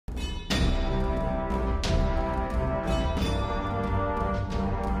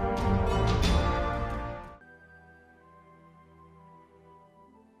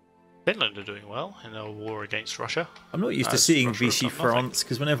Finland are doing well in their war against Russia. I'm not used to seeing Vichy France,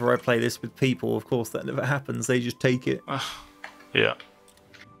 because whenever I play this with people, of course, that never happens. They just take it. Yeah.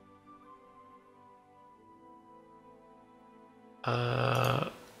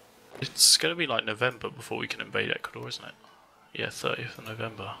 It's going to be like November before we can invade Ecuador, isn't it? Yeah, 30th of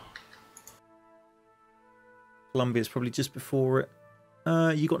November. Colombia's probably just before it.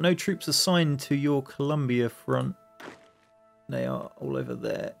 You got no troops assigned to your Colombia front. They are all over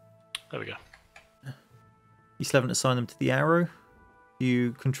there. There we go. You still haven't assigned them to the arrow.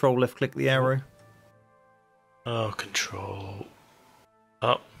 You control left click the arrow. Oh, control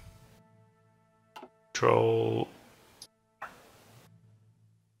up. Control.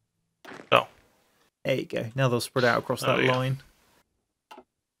 Oh. There you go. Now they'll spread out across that line.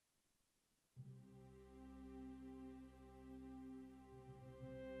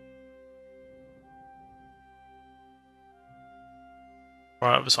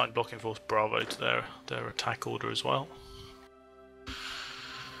 Right, I've assigned blocking force Bravo to their attack order as well.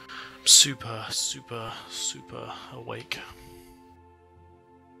 Super awake.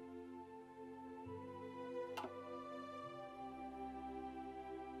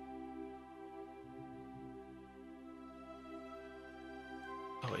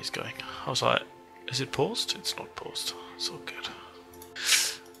 Oh, he's going. I was like, is it paused? It's not paused. It's all good.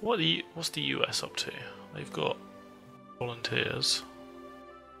 What's the US up to? They've got volunteers.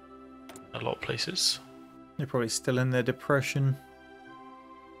 A lot of places. They're probably still in their depression.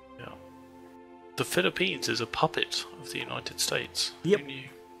 Yeah. The Philippines is a puppet of the United States. Yep.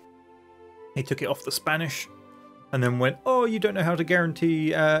 He took it off the Spanish and then went, oh, you don't know how to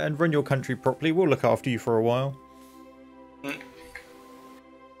guarantee and run your country properly. We'll look after you for a while. Mm.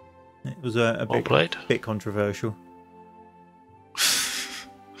 It was a bit controversial.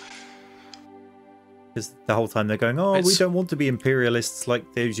 Because the whole time they're going, oh, we don't want to be imperialists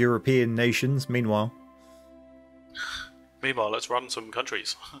like those European nations. Meanwhile, let's run some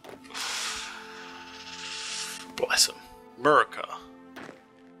countries. Bless them. America.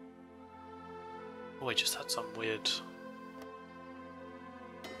 Oh, I just had some weird... Is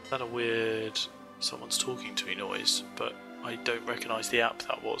that a weird... someone's talking to me noise, but I don't recognise the app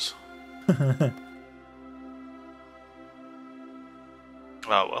that was. Oh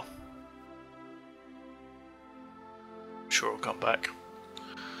well. Sure, I'll come back.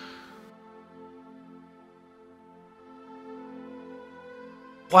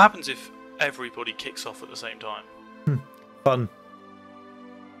 What happens if everybody kicks off at the same time? Fun.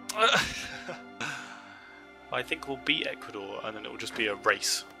 I think we'll beat Ecuador and then it will just be a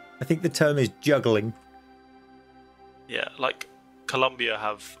race. I think the term is juggling. Yeah, like Colombia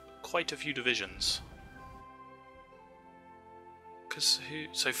have quite a few divisions.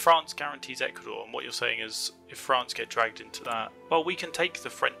 So France guarantees Ecuador, and what you're saying is if France get dragged into that, well, we can take the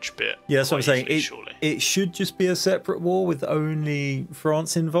French bit. Yeah, that's what I'm saying. Surely. It should just be a separate war with only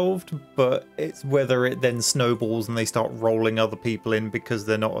France involved, but it's whether it then snowballs and they start rolling other people in because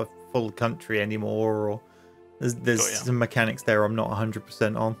they're not a full country anymore, or there's some mechanics there I'm not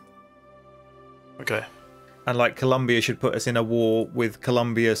 100% on. Okay. And like Colombia should put us in a war with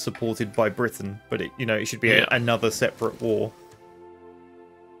Colombia supported by Britain, but it should be another separate war.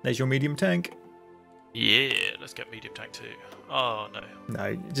 There's your medium tank. Yeah, let's get medium tank too. Oh, no.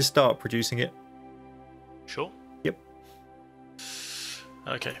 No, just start producing it. Sure? Yep.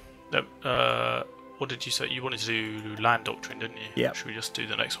 Okay. What did you say? You wanted to do land doctrine, didn't you? Yeah. Should we just do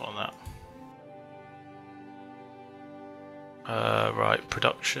the next one on that? Right,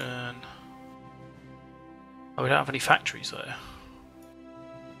 production. Oh, we don't have any factories there.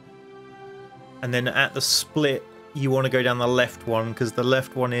 And then at the split, you want to go down the left one, because the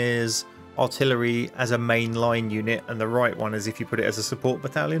left one is artillery as a main line unit, and the right one is if you put it as a support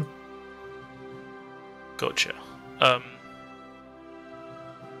battalion. Gotcha.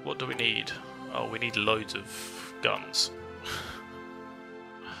 What do we need? Oh, we need loads of guns.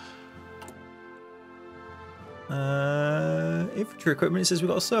 Infantry equipment, it says we've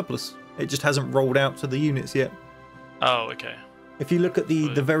got a surplus. It just hasn't rolled out to the units yet. Oh, okay. If you look at the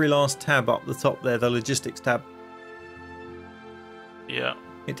very last tab up the top there, the logistics tab. Yeah.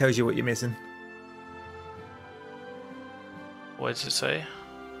 It tells you what you're missing. What does it say?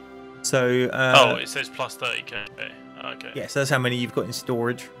 So. It says plus 30k. Okay. Yeah, so that's how many you've got in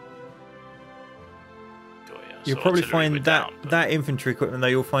storage. You'll So probably find that infantry equipment, though,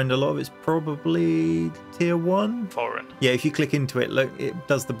 you'll find a lot of it's probably tier 1. Foreign. Yeah, if you click into it, look, it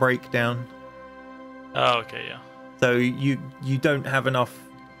does the breakdown. Oh, okay, yeah. So you don't have enough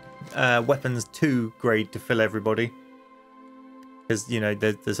weapons 2 grade to fill everybody. Because,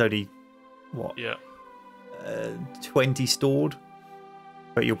 there's only, what? Yeah. 20 stored.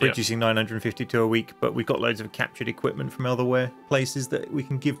 but you're producing 952 a week. But we've got loads of captured equipment from other places that we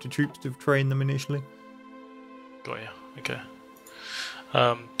can give to troops to train them initially. Got ya. Okay.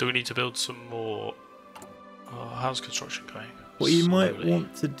 Do we need to build some more? How's construction going? What you might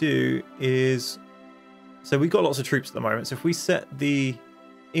want to do is, so we've got lots of troops at the moment. So if we set the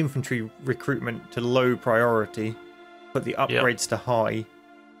infantry recruitment to low priority, put the upgrades to high,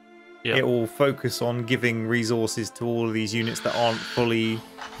 it will focus on giving resources to all of these units that aren't fully.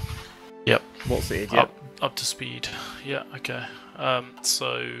 What's it? Up to speed. Yeah. Okay.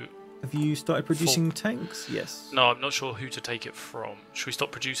 So. Have you started producing tanks? Yes. No, I'm not sure who to take it from. Should we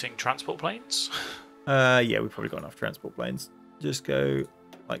stop producing transport planes? Yeah, we've probably got enough transport planes. Just go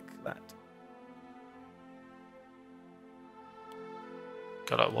like that.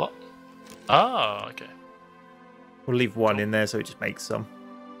 Got like what? Ah, okay. We'll leave one in there so it just makes some.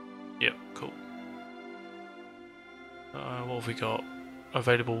 Yep, cool. What have we got?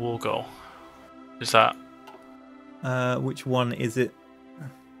 Available war goal. Is that? Which one is it?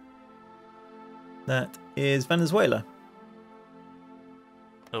 That is Venezuela.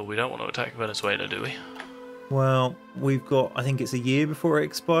 Oh, we don't want to attack Venezuela, do we? Well, we've got, I think it's a year before it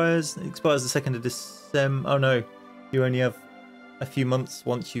expires. It expires the 2nd of December. Oh no, you only have a few months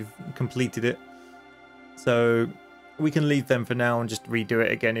once you've completed it. So we can leave them for now and just redo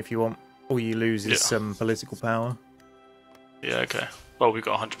it again if you want. All you lose is some political power. Yeah, okay. Well, we've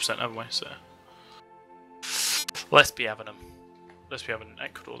got 100%, haven't we? So let's be having them. Let's be having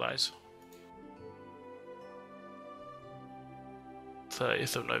Ecuador, that is.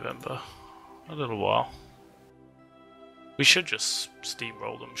 30th of November. A little while. We should just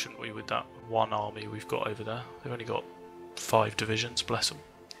steamroll them, shouldn't we, with that one army we've got over there. They've only got 5 divisions, bless them.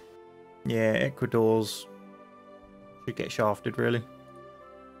 Yeah, Ecuador's should get shafted, really.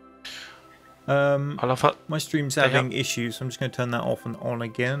 I love that. My stream's having issues, so I'm just going to turn that off and on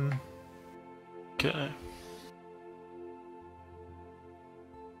again. Okay.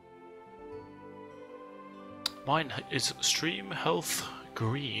 Mine is stream health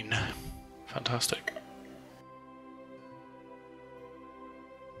green. Fantastic.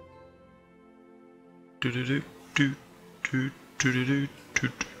 Do do do do do do do do do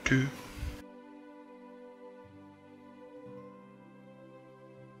do.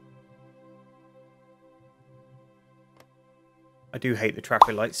 I do hate the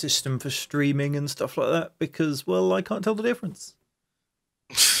traffic light system for streaming and stuff like that because, well, I can't tell the difference.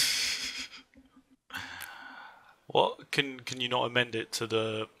 What can you not amend it to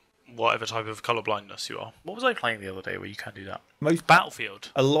the whatever type of colour blindness you are? What was I playing the other day where you can do that? Most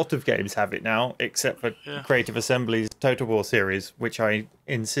Battlefield. A lot of games have it now, except for Creative Assembly's Total War series, which I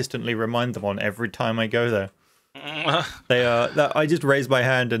insistently remind them on every time I go there. They are. I just raise my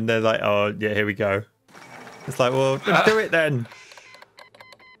hand and they're like, "Oh yeah, here we go." It's like, well, do it then.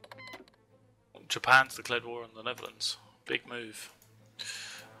 Japan's declared war on the Netherlands. Big move.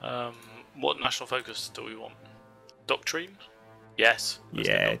 What national focus do we want? Doctrine? Yes.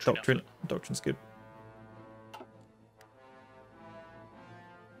 Yeah, doctrine. Doctrine's good.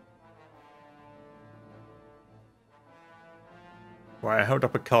 Right, I held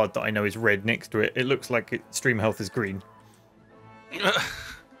up a card that I know is red next to it. It looks like stream health is green.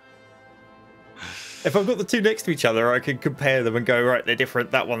 If I've got the two next to each other, I can compare them and go, right, they're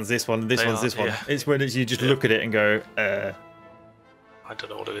different. That one's this one, this one's this one. It's when you just look at it and go, I don't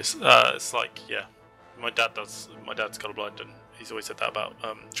know what it is. It's like, my dad's colorblind, and he's always said that about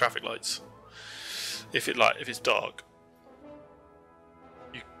traffic lights. If it's dark,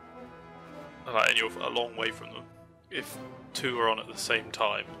 and you're a long way from them, if two are on at the same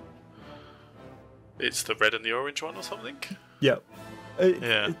time, it's the red and the orange one or something. Yeah.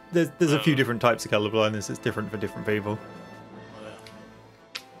 There's a few different types of colorblindness. It's different for different people.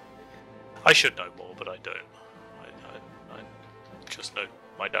 I should know more, but I don't. I just know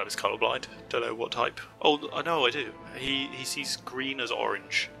my dad is colorblind. Don't know what type. Oh, I know I do. He sees green as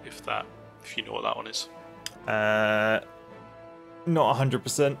orange. If you know what that one is. Not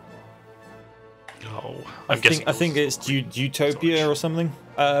 100%. Oh, I think it's Utopia or something.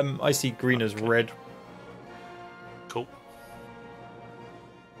 I see green as red. Cool.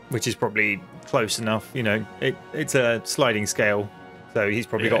 Which is probably close enough. You know, it's a sliding scale, so he's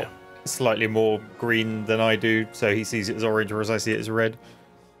probably got slightly more green than I do, so he sees it as orange, whereas I see it as red.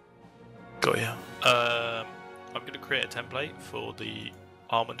 Got ya. I'm going to create a template for the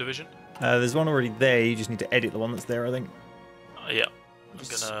Armoured Division. There's one already there, you just need to edit the one that's there, I think. Yeah. I'm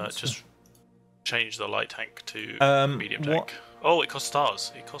going to just change the light tank to medium tank. Oh, it costs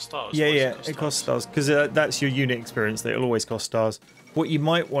stars. It costs stars. Yeah, it costs stars, because that's your unit experience, that it'll always cost stars. What you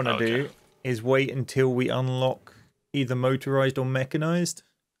might want to do is wait until we unlock either motorized or mechanized,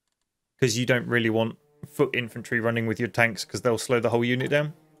 because you don't really want foot infantry running with your tanks because they'll slow the whole unit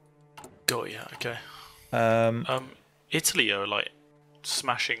down. Got ya. Okay. Italy are like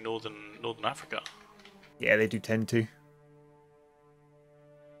smashing northern Africa. Yeah, they do tend to.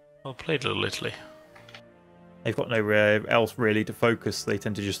 Well played, little Italy. They've got nowhere else really to focus. They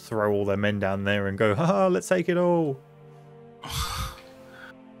tend to just throw all their men down there and go, haha, let's take it all.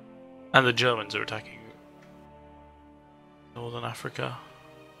 And the Germans are attacking northern Africa.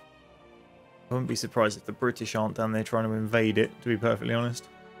 I wouldn't be surprised if the British aren't down there trying to invade it, to be perfectly honest.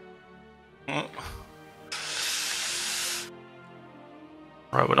 Right,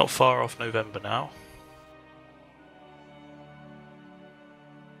 we're not far off November now.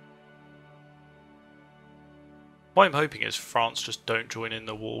 What I'm hoping is France just don't join in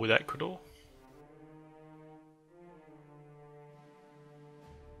the war with Ecuador.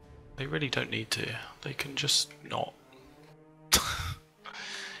 They really don't need to. They can just not.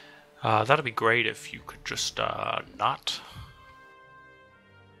 That'd be great if you could just not.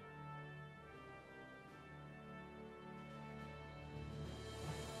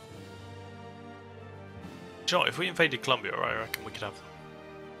 Do you know what, if we invaded Colombia, I reckon we could have them.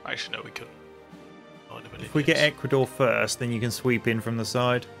 Actually, no, we couldn't. If we get Ecuador first, then you can sweep in from the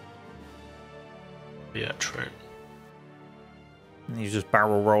side. Yeah, true. And you just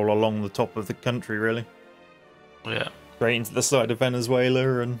barrel roll along the top of the country, really. Yeah. Straight into the side of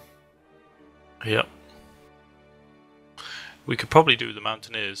Venezuela and... Yep. We could probably do the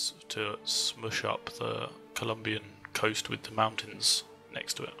Mountaineers to smush up the Colombian coast with the mountains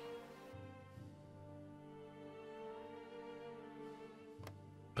next to it.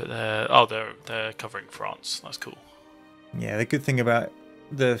 But they're covering France. That's cool. Yeah, the good thing about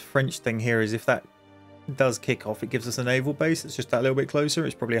the French thing here is if that does kick off, it gives us a naval base. It's just that little bit closer.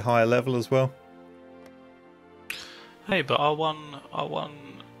 It's probably a higher level as well. Hey, but R1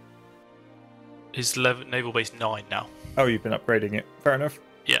 is naval base 9 now. Oh, you've been upgrading it. Fair enough.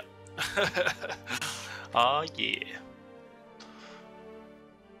 Yeah. Ah, yeah.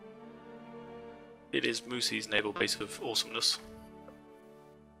 It is Moosey's naval base of awesomeness.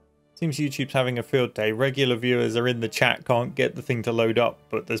 Seems YouTube's having a field day. Regular viewers are in the chat, can't get the thing to load up,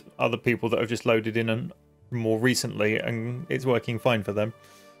 but there's other people that have just loaded in and more recently, and it's working fine for them.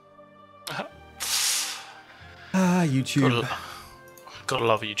 YouTube. Gotta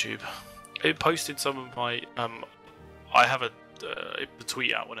love YouTube. It posted some of my. I have the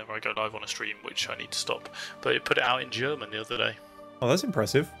tweet out whenever I go live on a stream, which I need to stop. But it put it out in German the other day. Oh, that's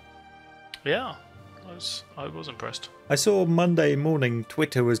impressive. Yeah, I was impressed. I saw Monday morning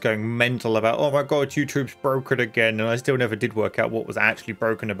Twitter was going mental about, oh my god, YouTube's broken again, and I still never did work out what was actually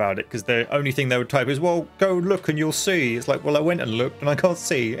broken about it, because the only thing they would type is, well, go look and you'll see. It's like, well, I went and looked and I can't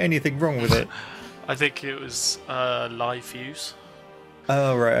see anything wrong with it. I think it was live views.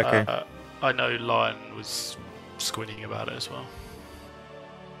 Oh, right, okay. I know Lion was squinting about it as well.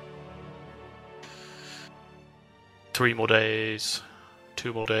 3 more days,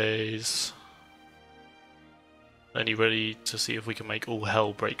 2 more days. Then you ready to see if we can make all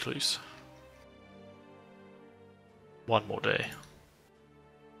hell break loose? 1 more day.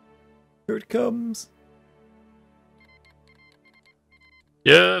 Here it comes.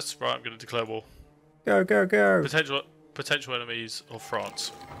 Yes, right, I'm going to declare war. Go, go, go. Potential enemies of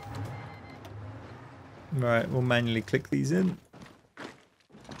France. Right, we'll manually click these in.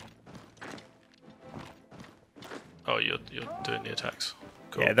 Oh, you're doing the attacks.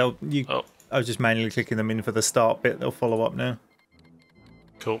 Cool. Yeah, I was just manually clicking them in for the start bit. They'll follow up now.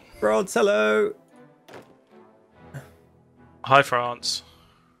 Cool. France, hello. Hi, France.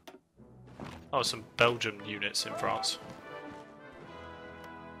 Oh, some Belgian units in France.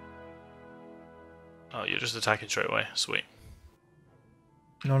 Oh, you're just attacking straight away. Sweet.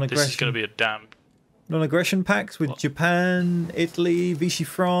 This is going to be a damn... Non-aggression pacts with Japan, Italy, Vichy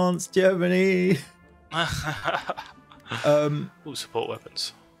France, Germany. All support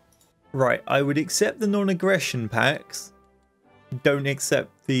weapons. Right, I would accept the non-aggression pacts. Don't accept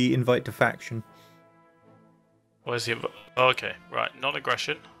the invite to faction. Where's the... Oh, okay, right.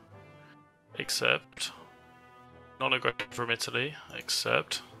 Non-aggression. Accept. Non-aggression from Italy.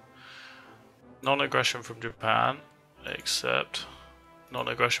 Accept. Non-aggression from Japan. Accept.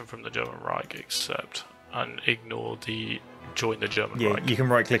 Non-aggression from the German Reich. Accept. And ignore the... Join the German Reich. Yeah, you can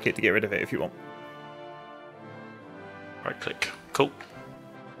right-click it to get rid of it if you want. Right-click. Cool.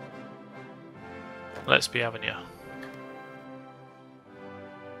 Let's be having ya.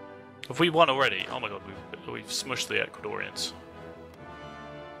 Have we won already? Oh my god, we've smushed the Ecuadorians.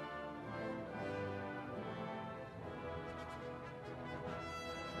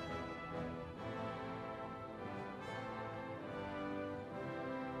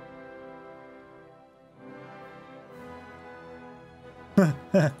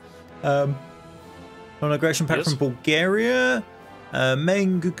 Non-aggression pact from Bulgaria,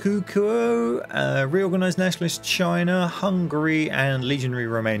 Mengukuko, Reorganized Nationalist China, Hungary, and Legionary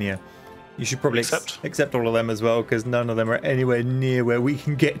Romania. You should probably accept all of them as well, because none of them are anywhere near where we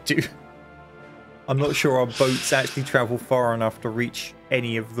can get to. I'm not sure our boats actually travel far enough to reach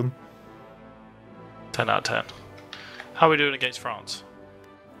any of them. 10 out of 10. How are we doing against France?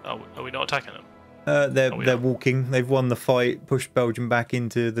 Are we not attacking them? They're walking. They've won the fight, pushed Belgium back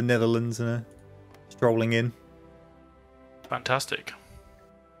into the Netherlands, and are strolling in. Fantastic.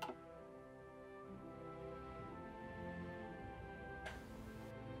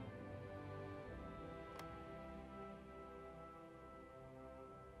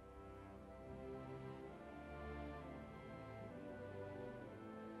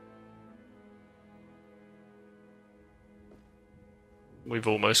 We've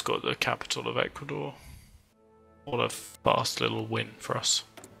almost got the capital of Ecuador. What a fast little win for us.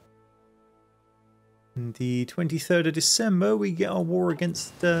 On the 23rd of December, we get our war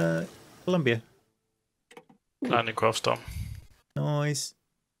against Colombia. Landing craft's done. Nice.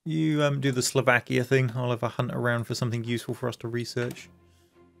 You do the Slovakia thing. I'll have a hunt around for something useful for us to research.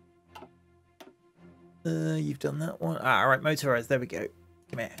 You've done that one. Ah, alright, motorized. There we go.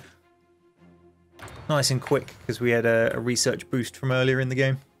 Come here. Nice and quick, because we had a research boost from earlier in the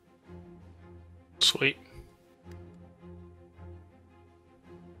game. Sweet.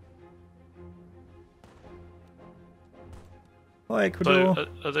 Hi, Ecuador.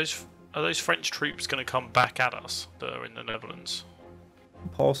 So, are those French troops going to come back at us that are in the Netherlands?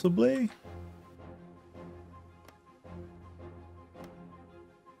 Possibly.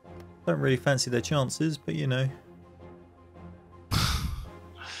 Don't really fancy their chances, but you know.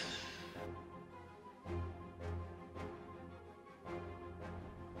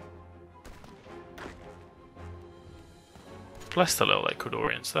 Bless the little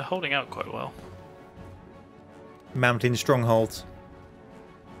Ecuadorians, they're holding out quite well. Mountain strongholds.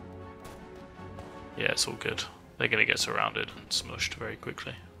 Yeah, it's all good. They're going to get surrounded and smushed very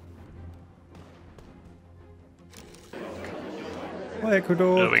quickly. Hi,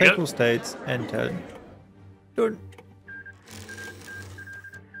 Ecuador. Take all states. Enter. Done.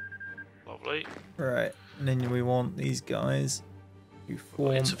 Lovely. Right, and then we want these guys to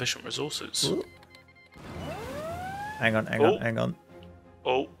form... insufficient resources. Ooh. Hang on.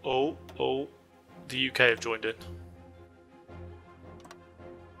 Oh. The UK have joined in.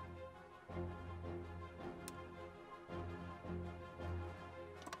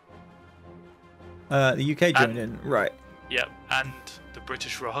 The UK joined in, right. Yep, and the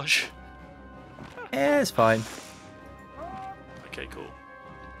British Raj. Yeah, it's fine. Okay, cool.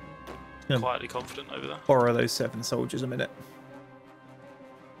 Quietly confident over there. Borrow those 7 soldiers a minute.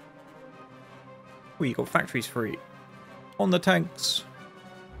 Oh, you got factories free. On the tanks.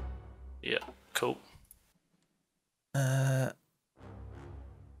 Yeah, cool. We've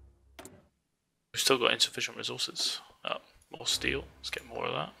still got insufficient resources. More steel. Let's get more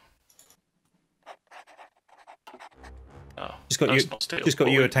of that. Oh, just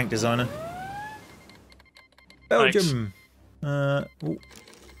got you a tank designer. Belgium.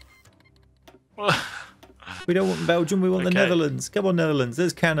 We don't want Belgium. We want the Netherlands. Come on, Netherlands.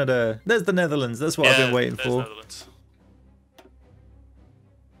 There's Canada. There's the Netherlands. That's what I've been waiting for. Netherlands.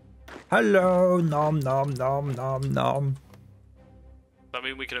 Hello, nom nom nom nom nom. Does that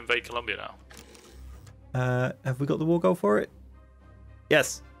mean we can invade Colombia now? Have we got the war goal for it?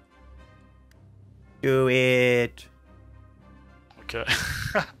 Yes. Do it. Okay.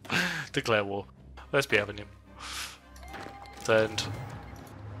 Declare war. Let's be having him. Send.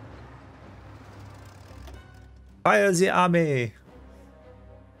 Fire the army.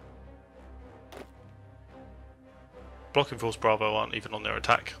 Blocking Force Bravo aren't even on their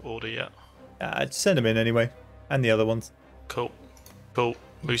attack order yet. Send them in anyway. And the other ones. Cool.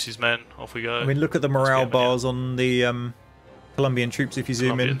 Moosey's men, off we go. I mean, look at the morale bars on the Colombian troops if you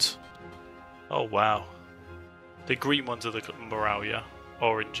zoom in. Oh, wow. The green ones are the morale, yeah.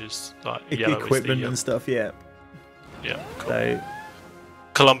 Orange is like yellow. Equipment is the, and stuff, yeah. Yeah, cool. So,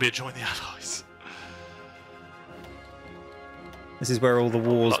 Colombia joined the Allies. This is where all the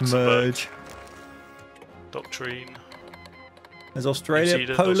wars merge. Doctrine. There's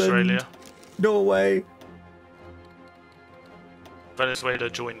Australia, Poland, Norway. Venezuela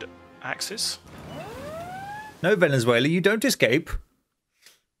joined Axis. No, Venezuela, you don't escape.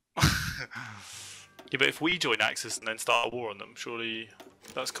 Yeah, but if we join Axis and then start a war on them, surely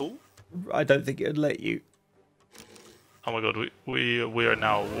that's cool? I don't think it would let you. Oh my god, we are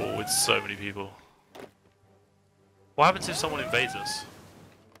now at war with so many people. What happens if someone invades us?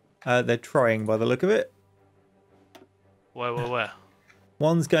 They're trying by the look of it. Where?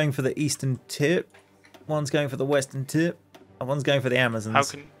 One's going for the eastern tip, one's going for the western tip, and one's going for the Amazons. How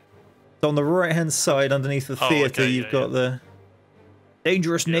can... So on the right-hand side, underneath the theatre, okay, you've got the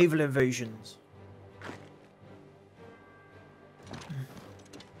dangerous Yeah. naval invasions.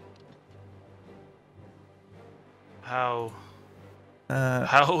 How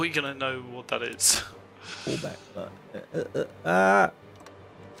are we gonna know what that is? Pull back.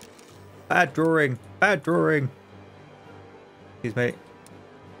 Bad drawing. Bad drawing. Excuse me.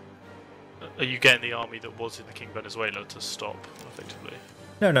 Are you getting the army that was in the King Venezuela to stop, effectively?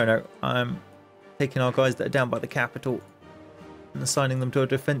 No. I'm taking our guys that are down by the capital and assigning them to a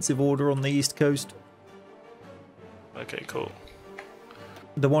defensive order on the east coast. Okay, cool.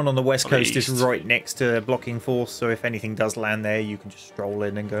 The one on the west On the coast is east. right next to a blocking force, so if anything does land there, you can just stroll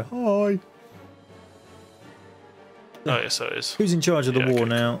in and go, hi. Oh, yes, so it is. Who's in charge of the Yeah, war okay.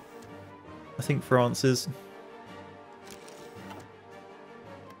 now? I think France is.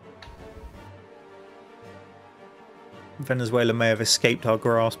 Venezuela may have escaped our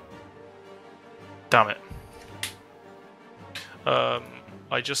grasp. Damn it.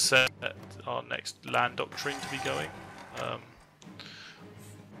 I just set our next land doctrine to be going.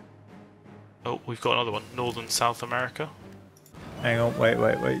 Oh, we've got another one. Northern South America. Hang on,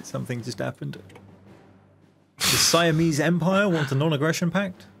 wait. Something just happened. The Siamese Empire wants a non-aggression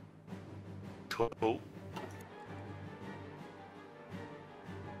pact? Cool.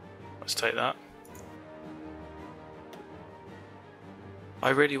 Let's take that. I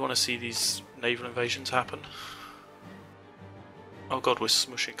really want to see these naval invasions happen. Oh god, we're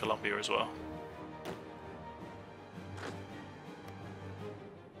smushing Colombia as well.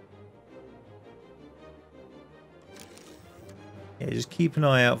 Yeah, just keep an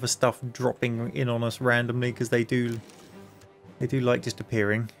eye out for stuff dropping in on us randomly, because they do like just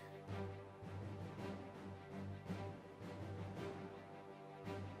appearing.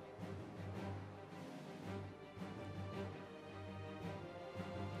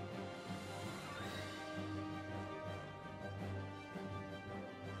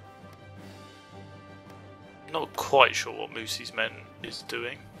 Not quite sure what Moosey's men is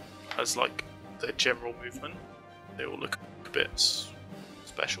doing as like their general movement. They all look a bit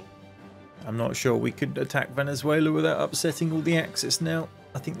special. I'm not sure we could attack Venezuela without upsetting all the Axis now.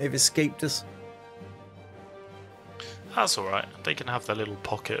 I think they've escaped us. That's alright. They can have their little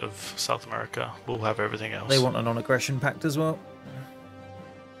pocket of South America. We'll have everything else. They want a non-aggression pact as well.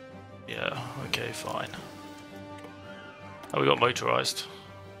 Yeah, okay, fine. Oh, we got motorised.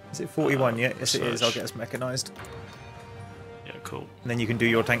 Is it 41 yet? Yes, it is. I'll research. get us mechanised. Yeah, cool. And then you can do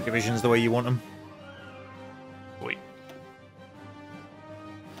your tank divisions the way you want them. Wait.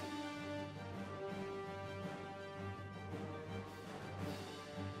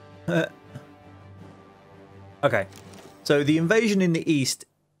 Okay. So the invasion in the east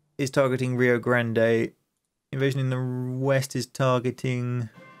is targeting Rio Grande. Invasion in the west is targeting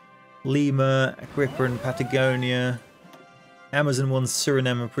Lima, Agrippa and Patagonia. Amazon wants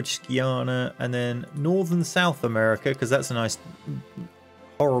Suriname and British Guiana. And then Northern South America, because that's a nice,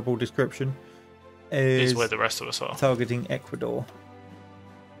 horrible description, Is where the rest of us are. targeting Ecuador.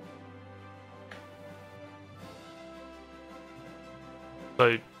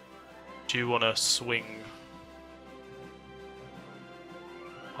 So, do you want to swing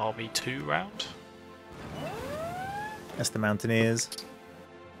Army 2 round? That's the Mountaineers.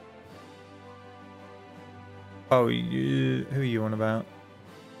 Oh, who are you on about?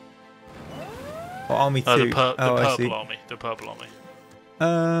 Oh, Army 2. The oh, I see. purple army. The purple army.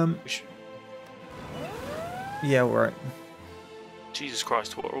 We should... Yeah, all right. Jesus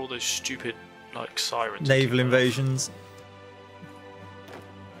Christ! What are all those stupid like sirens? Naval kicking off? invasions.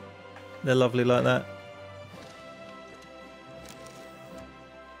 They're lovely like that.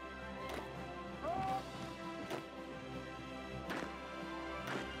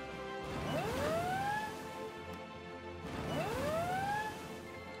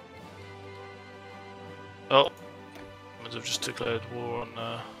 Oh, Romans have just declared war on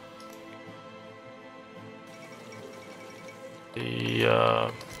the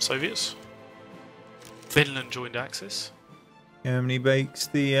Soviets. Finland joined Axis. Germany bakes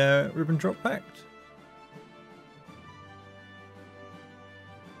the Ribbentrop Pact.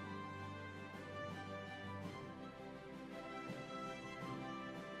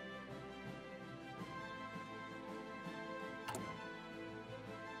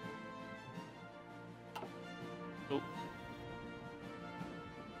 Oh.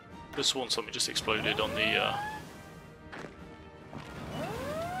 This one, something just exploded on the.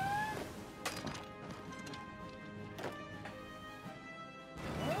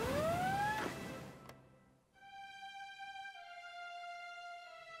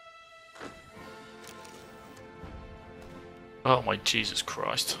 Oh my Jesus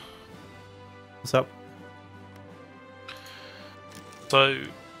Christ. What's up? So,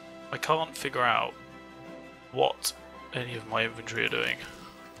 I can't figure out what any of my infantry are doing.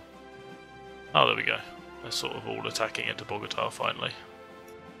 Oh, there we go. They're sort of all attacking into Bogota finally.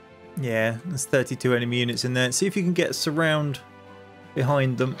 Yeah, there's 32 enemy units in there. See if you can get a surround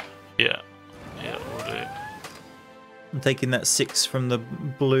behind them. Yeah. Yeah, we'll do. I'm taking that 6 from the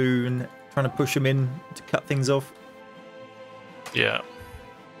blue and trying to push them in to cut things off. Yeah.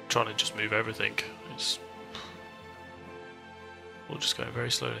 Trying to just move everything. We're just going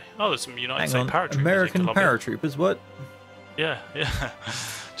very slowly. Oh, there's some United States paratroopers. American paratroopers, what? Yeah, yeah.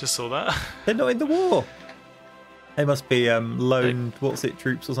 Just saw that. They're not in the war. They must be loaned, what's it,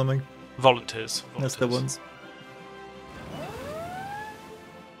 troops or something? Volunteers. That's the ones.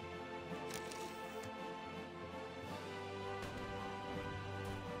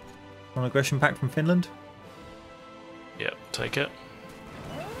 On aggression pack from Finland? Yep, take it.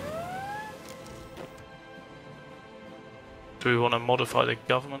 Do we want to modify the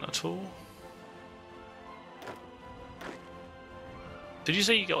government at all? Did you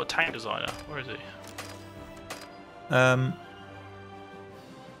say you got a tank designer? Where is he?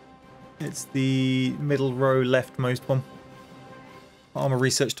 It's the middle row leftmost one. Armor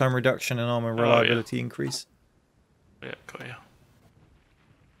research time reduction and armor reliability increase. Yeah, got you.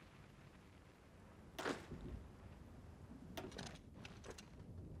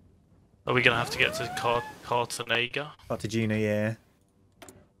 Are we going to have to get to Cartagena? Cartagena, yeah.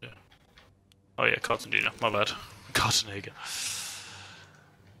 Yeah. Oh yeah, Cartagena. My bad. Cartagena.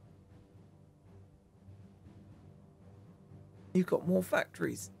 You've got more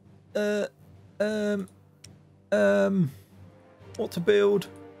factories. What to build?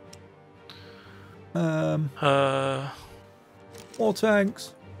 More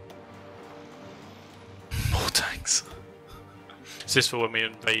tanks. More tanks. Is this for when we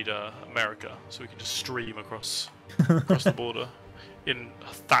invade America, so we can just stream across the border in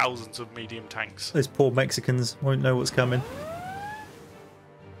thousands of medium tanks? Those poor Mexicans won't know what's coming.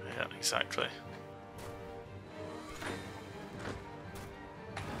 Yeah, exactly.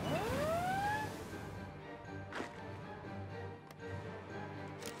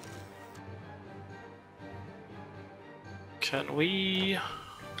 Can we...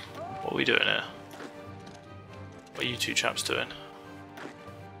 What are we doing here? What are you two chaps doing?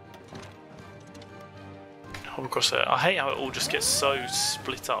 Hop across there. I hate how it all just gets so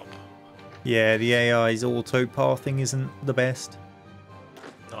split up. Yeah, the AI's auto pathing isn't the best.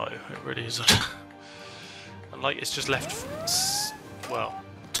 No, it really isn't. And like, it's just left, well,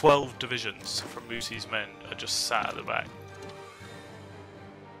 12 divisions from Moosey's men are just sat at the back.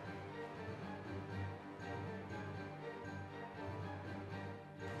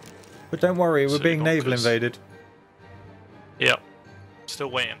 But don't worry, we're being naval invaded. Yep. Still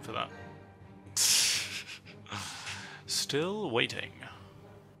waiting for that. Still waiting.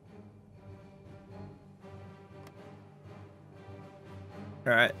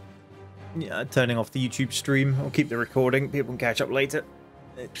 Alright. Yeah, turning off the YouTube stream. I'll keep the recording. People can catch up later.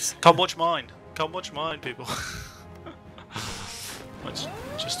 Come watch mine. Come watch mine, people. It's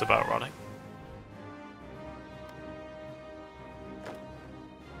just about running.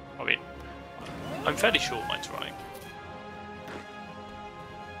 I mean, I'm fairly sure mine's running.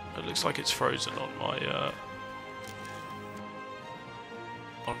 It looks like it's frozen on my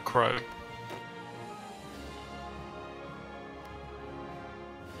on Chrome.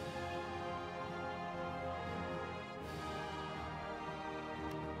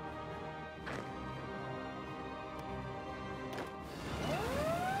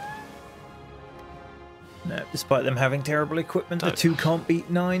 No, despite them having terrible equipment, the 2 can't beat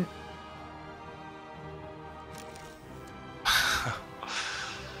 9.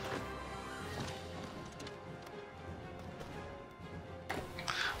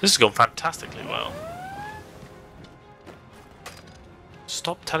 This has gone fantastically well.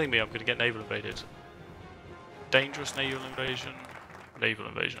 Stop telling me I'm going to get naval invaded. Dangerous naval invasion. Naval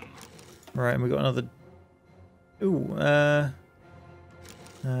invasion. Right, and we got another... Ooh,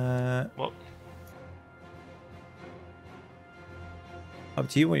 What? Up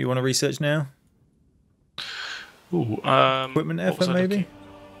to you, what you want to research now? Ooh, equipment effort, maybe?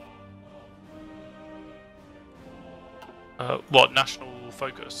 What, national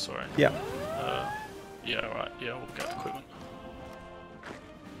focus, sorry? Yeah. Yeah, right, yeah, we'll get equipment.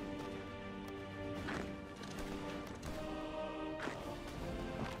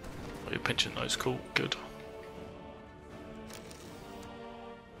 Oh, you're pinching those, cool, good.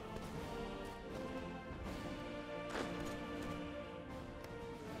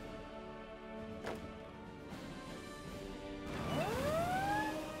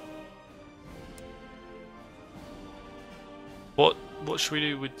 What should we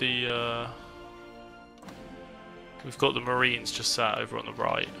do with the? We've got the Marines just sat over on the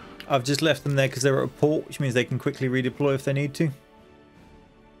right. I've just left them there because they're at a port, which means they can quickly redeploy if they need to.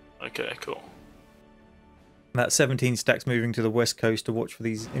 Okay, cool. That 17 stacks moving to the west coast to watch for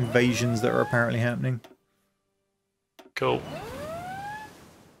these invasions that are apparently happening. Cool.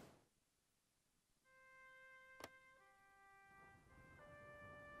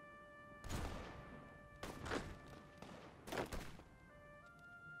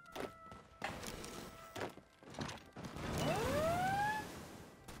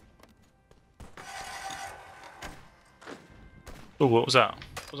 Oh, what was that?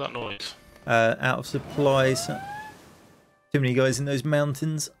 What was that noise? Out of supplies. Too many guys in those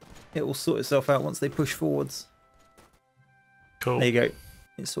mountains. It will sort itself out once they push forwards. Cool. There you go.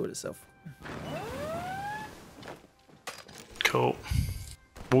 It sorted itself. Cool.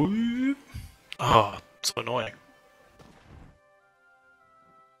 Woo! Oh, so annoying.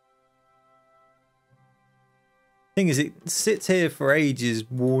 Thing is, it sits here for ages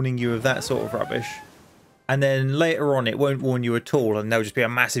warning you of that sort of rubbish. And then later on, it won't warn you at all, and there'll just be a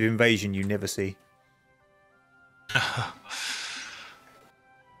massive invasion you never see.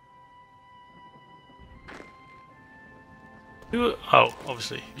 Who? Oh,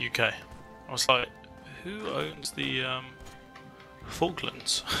 obviously UK. I was like, who owns the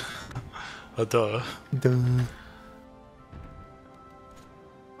Falklands? Duh. Duh.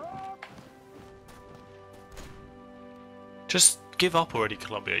 Just give up already,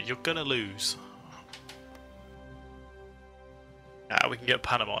 Colombia. You're gonna lose. Ah, we can get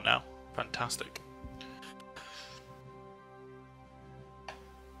Panama now. Fantastic.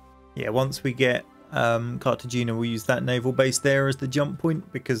 Yeah, once we get Cartagena, we'll use that naval base there as the jump point,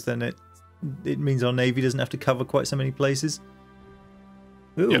 because then it means our navy doesn't have to cover quite so many places.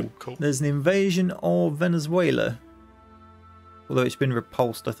 Ooh, Yep, cool. There's an invasion of Venezuela. Although it's been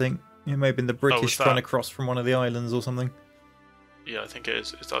repulsed, I think. It may have been the British trying to cross from one of the islands or something. Yeah, I think it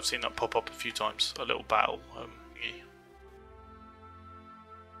is. I've seen that pop up a few times. A little battle.